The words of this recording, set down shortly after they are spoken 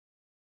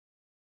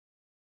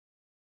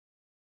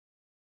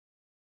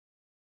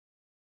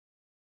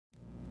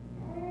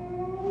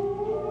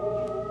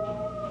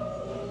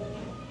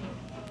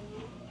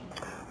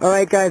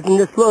Alright guys, in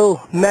this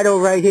little meadow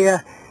right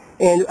here,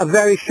 in a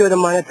very short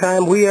amount of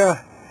time, we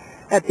are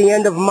at the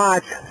end of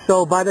March,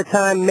 so by the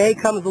time May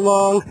comes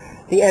along,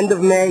 the end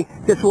of May,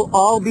 this will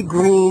all be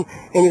green,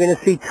 and you're going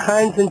to see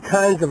tons and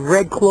tons of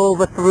red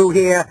clover through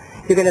here.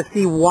 You're going to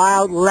see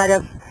wild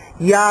lettuce,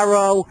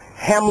 yarrow,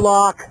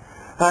 hemlock,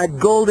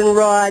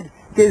 goldenrod.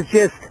 There's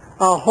just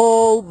a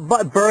whole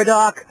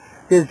burdock.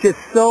 There's just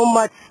so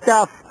much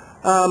stuff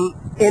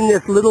in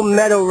this little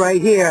meadow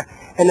right here.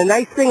 And the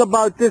nice thing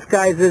about this,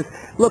 guys, is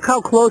look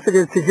how close it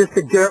is to just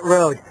a dirt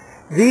road.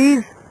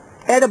 These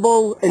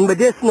edible and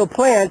medicinal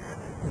plants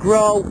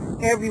grow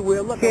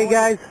everywhere. Look, okay,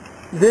 guys,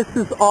 this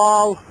is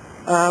all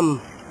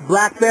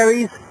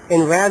blackberries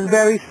and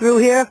raspberries through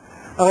here.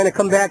 I'm going to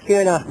come back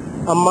here in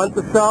a month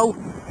or so,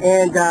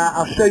 and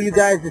I'll show you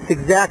guys this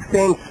exact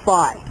same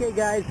spot. Okay,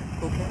 guys,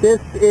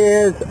 this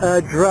is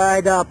a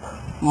dried up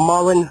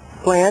mullein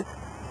plant.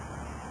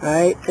 All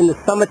right, in the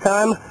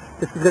summertime,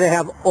 this is going to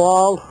have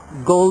all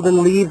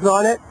golden leaves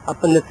on it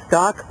up in the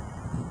stalk.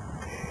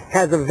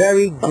 Has a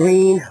very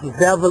green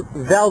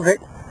velvet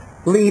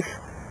leaf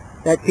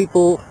that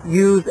people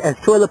use as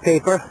toilet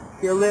paper.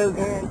 There lives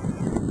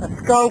a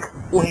skunk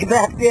way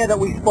back there that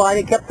we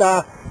spotted, kept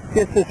our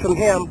distance from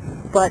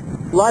him, but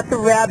lots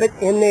of rabbit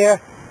in there,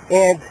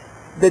 and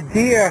the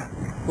deer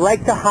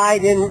like to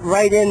hide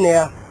right in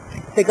there.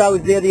 I think I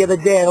was there the other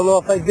day. I don't know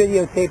if I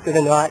videotaped it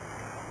or not,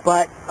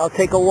 but I'll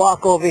take a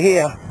walk over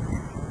here,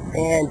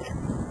 and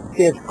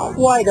there's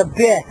quite a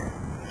bit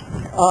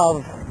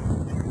of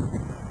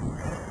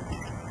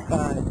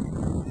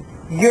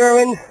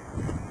urine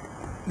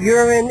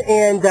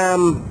and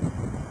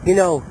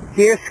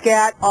deer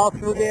scat all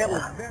through there.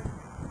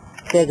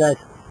 Okay, guys,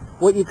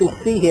 what you can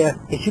see here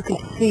is you can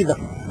see the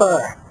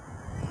fur,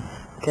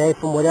 okay,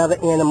 from whatever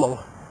animal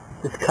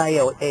this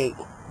coyote ate.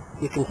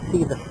 You can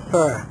see the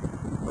fur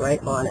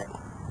right on it,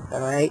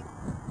 all right?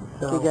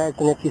 So, okay, guys,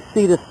 and if you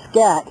see the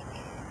scat,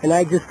 and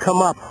I just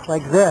come up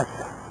like this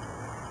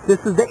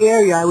is the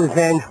area I was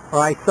in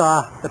where I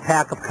saw the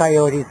pack of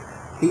coyotes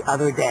the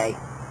other day.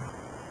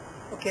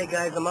 Okay,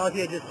 guys, I'm out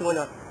here just doing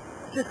a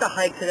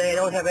hike today. I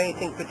don't have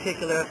anything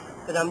particular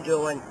that I'm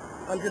doing.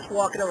 I'm just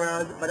walking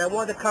around, but I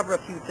want to cover a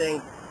few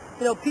things.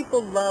 You know,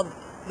 people love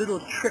little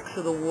tricks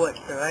of the woods,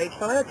 all right?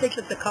 So I'm going to take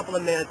just a couple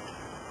of minutes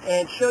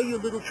and show you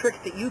little tricks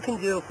that you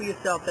can do for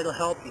yourself that'll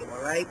help you,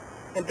 all right?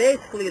 And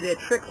basically, they're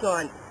tricks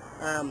on,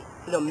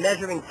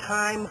 measuring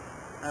time,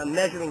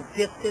 measuring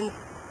distance,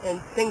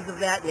 and things of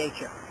that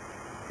nature.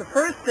 The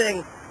first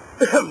thing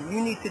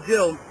you need to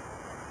do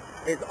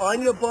is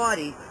on your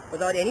body,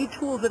 without any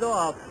tools at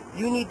all,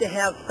 you need to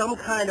have some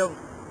kind of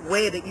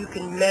way that you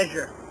can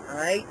measure, all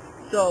right?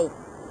 So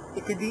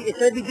it's going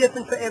to be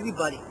different for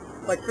everybody.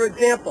 But for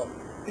example,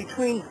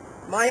 between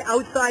my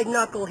outside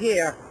knuckle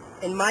here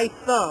and my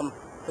thumb,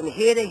 from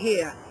here to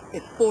here,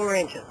 is 4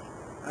 inches,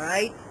 all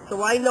right?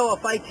 So I know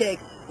if I take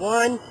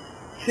 1,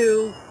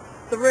 2,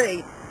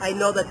 3, I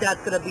know that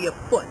that's going to be a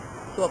foot.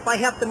 So if I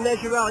have to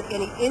measure out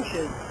any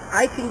inches,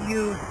 I can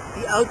use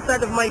the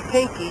outside of my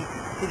pinky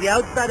to the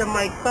outside of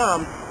my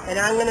thumb, and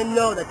I'm going to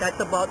know that that's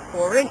about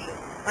 4 inches.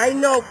 I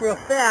know for a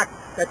fact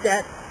that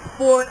that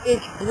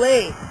 4-inch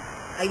blade,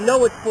 I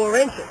know it's 4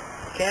 inches,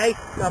 okay?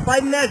 Now if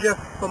I measure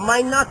from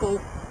my knuckle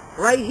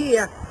right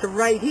here to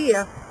right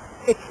here,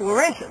 it's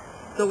 4 inches.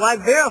 So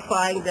I'm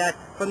verifying that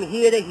from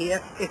here to here,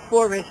 it's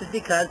 4 inches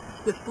because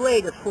this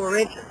blade is 4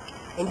 inches.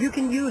 And you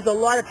can use a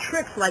lot of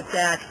tricks like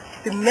that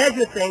to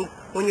measure things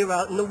when you're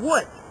out in the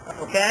woods,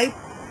 okay?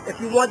 If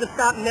you want to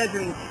stop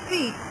measuring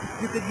feet,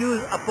 you could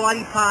use a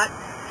body part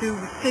to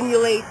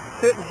simulate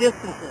certain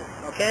distances,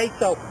 okay?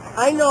 So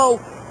I know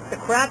the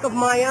crack of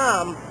my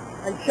arm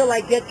until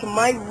I get to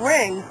my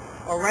ring,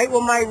 or right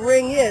where my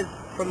ring is,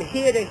 from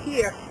here to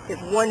here, is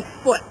 1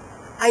 foot.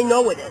 I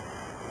know it is,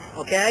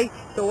 okay?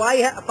 So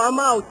if I'm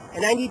out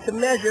and I need to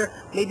measure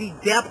maybe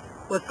depth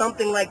or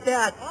something like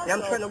that, and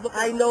I'm trying to look,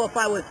 I know if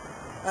I was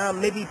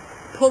maybe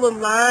pulling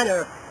line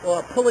or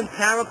pulling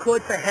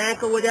paracord for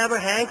Hank or whatever,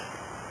 Hanks,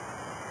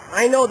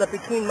 I know that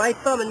between my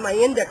thumb and my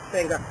index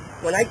finger,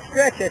 when I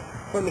stretch it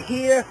from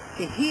here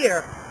to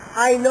here,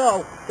 I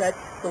know that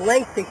the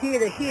length to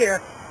here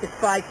is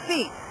 5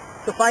 feet.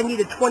 So if I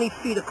needed 20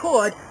 feet of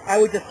cord, I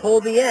would just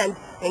hold the end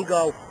and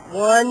go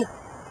 1,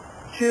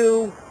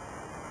 2,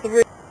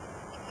 3.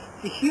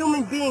 The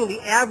human being, the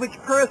average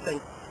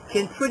person,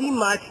 can pretty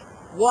much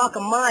walk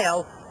a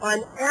mile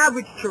on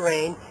average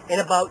terrain in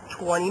about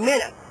 20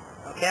 minutes,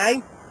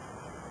 okay?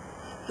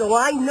 So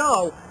I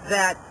know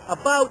that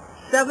about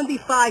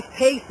 75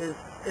 paces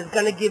is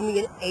going to give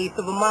me 1/8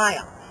 of a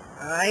mile,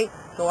 all right?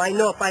 So I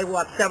know if I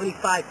walk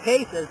 75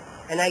 paces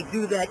and I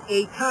do that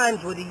 8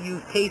 times, whether you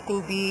use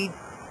pacing beads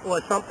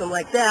or something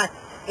like that,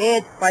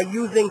 and by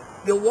using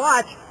your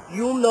watch,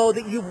 you'll know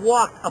that you've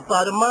walked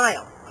about a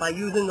mile by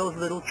using those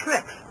little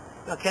tricks,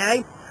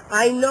 okay?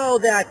 I know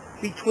that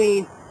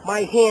between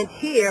my hand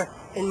here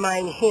and my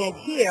hand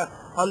here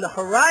on the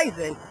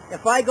horizon,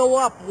 if I go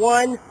up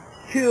 1,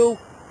 2,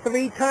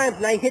 3 times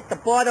and I hit the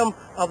bottom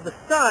of the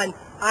sun,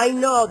 I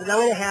know that I'm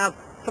going to have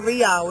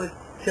 3 hours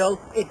till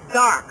it's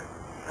dark.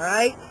 All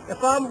right?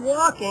 If I'm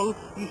walking,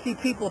 you see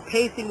people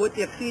pacing with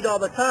their feet all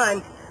the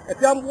time.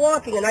 If I'm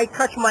walking and I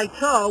touch my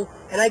toe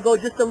and I go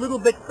just a little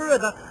bit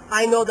further,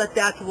 I know that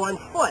that's 1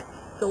 foot.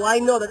 So I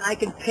know that I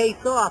can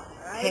pace off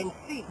 10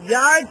 feet.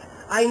 Yards,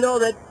 I know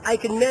that I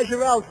can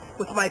measure out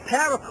with my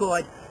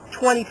paracord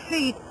 20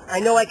 feet. I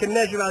know I can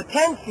measure out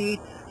 10 feet,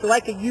 so I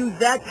can use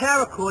that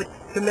paracord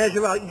to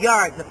measure out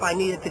yards if I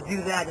needed to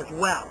do that as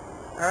well.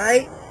 All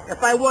right?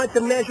 If I want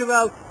to measure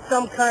out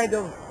some kind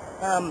of,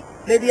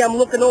 maybe I'm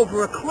looking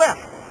over a cliff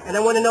and I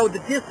want to know the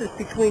distance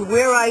between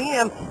where I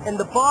am and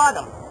the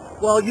bottom.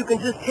 Well, you can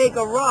just take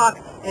a rock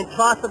and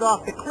toss it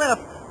off the cliff.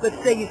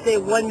 Let's say you say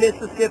 1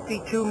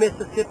 Mississippi, 2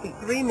 Mississippi,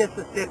 3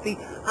 Mississippi.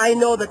 I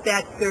know that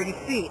that's 30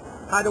 feet.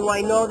 How do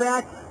I know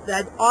that?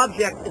 That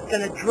object is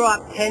going to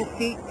drop 10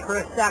 feet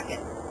per second.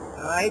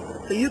 All right?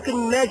 So you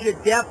can measure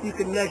depth, you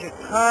can measure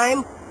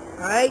time,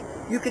 all right?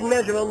 You can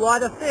measure a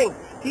lot of things.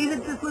 These are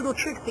just little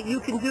tricks that you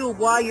can do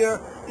while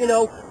you're,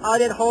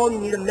 out at home. You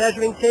need a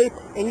measuring tape,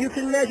 and you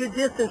can measure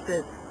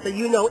distances. So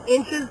you know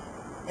inches,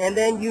 and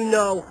then you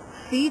know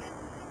feet,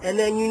 and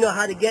then you know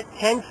how to get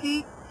 10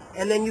 feet,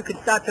 and then you can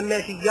start to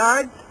measure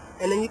yards,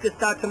 and then you can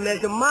start to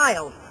measure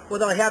miles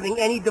without having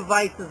any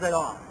devices at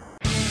all.